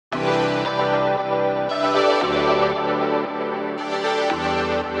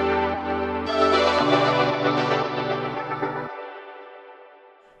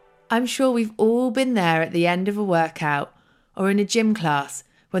I'm sure we've all been there at the end of a workout or in a gym class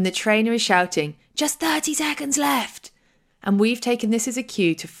when the trainer is shouting, "Just 30 seconds left!" And we've taken this as a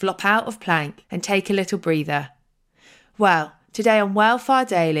cue to flop out of plank and take a little breather. Well, today on Welfare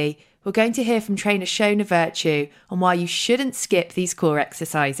Daily, we're going to hear from trainer Shona Virtue on why you shouldn't skip these core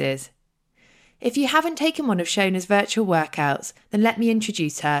exercises. If you haven't taken one of Shona's virtual workouts, then let me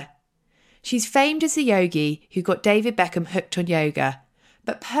introduce her. She's famed as the yogi who got David Beckham hooked on yoga.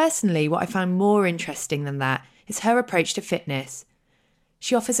 But personally, what I find more interesting than that is her approach to fitness.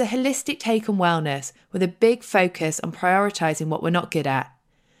 She offers a holistic take on wellness with a big focus on prioritising what we're not good at.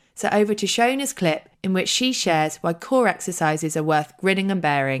 So over to Shona's clip in which she shares why core exercises are worth grinning and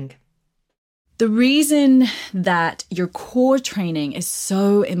bearing. The reason that your core training is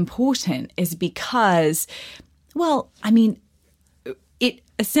so important is because, it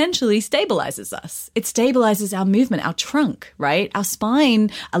essentially stabilizes us. It stabilizes our movement, our trunk, right? Our spine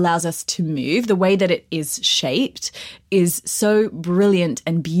allows us to move. The way that it is shaped is so brilliant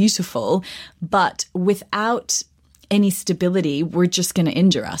and beautiful, but without any stability, we're just going to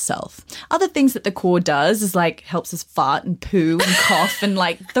injure ourselves. Other things that the core does is like helps us fart and poo and cough and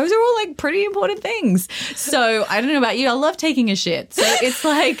like those are all like pretty important things. So I don't know about you, I love taking a shit. So it's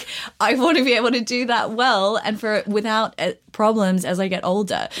like I want to be able to do that well and without problems as I get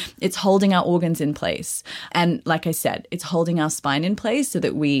older. It's holding our organs in place. And like I said, it's holding our spine in place so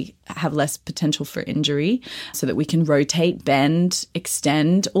that we have less potential for injury, so that we can rotate, bend,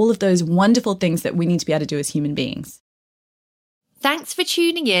 extend, all of those wonderful things that we need to be able to do as human beings. Thanks for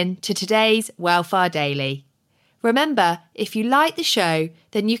tuning in to today's Welfare Daily. Remember, if you like the show,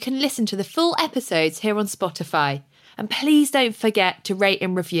 then you can listen to the full episodes here on Spotify. And please don't forget to rate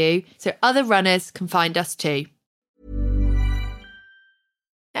and review so other runners can find us too.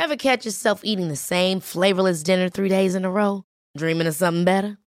 Ever catch yourself eating the same flavorless dinner 3 days in a row? Dreaming of something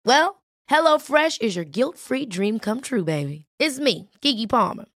better? Well, HelloFresh is your guilt-free dream come true, baby. It's me, Keke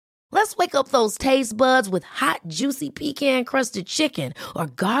Palmer. Let's wake up those taste buds with hot, juicy pecan-crusted chicken or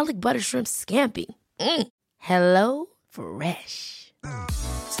garlic butter shrimp scampi. Hello Fresh.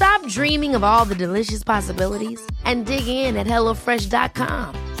 Stop dreaming of all the delicious possibilities and dig in at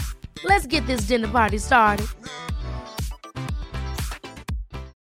HelloFresh.com. Let's get this dinner party started.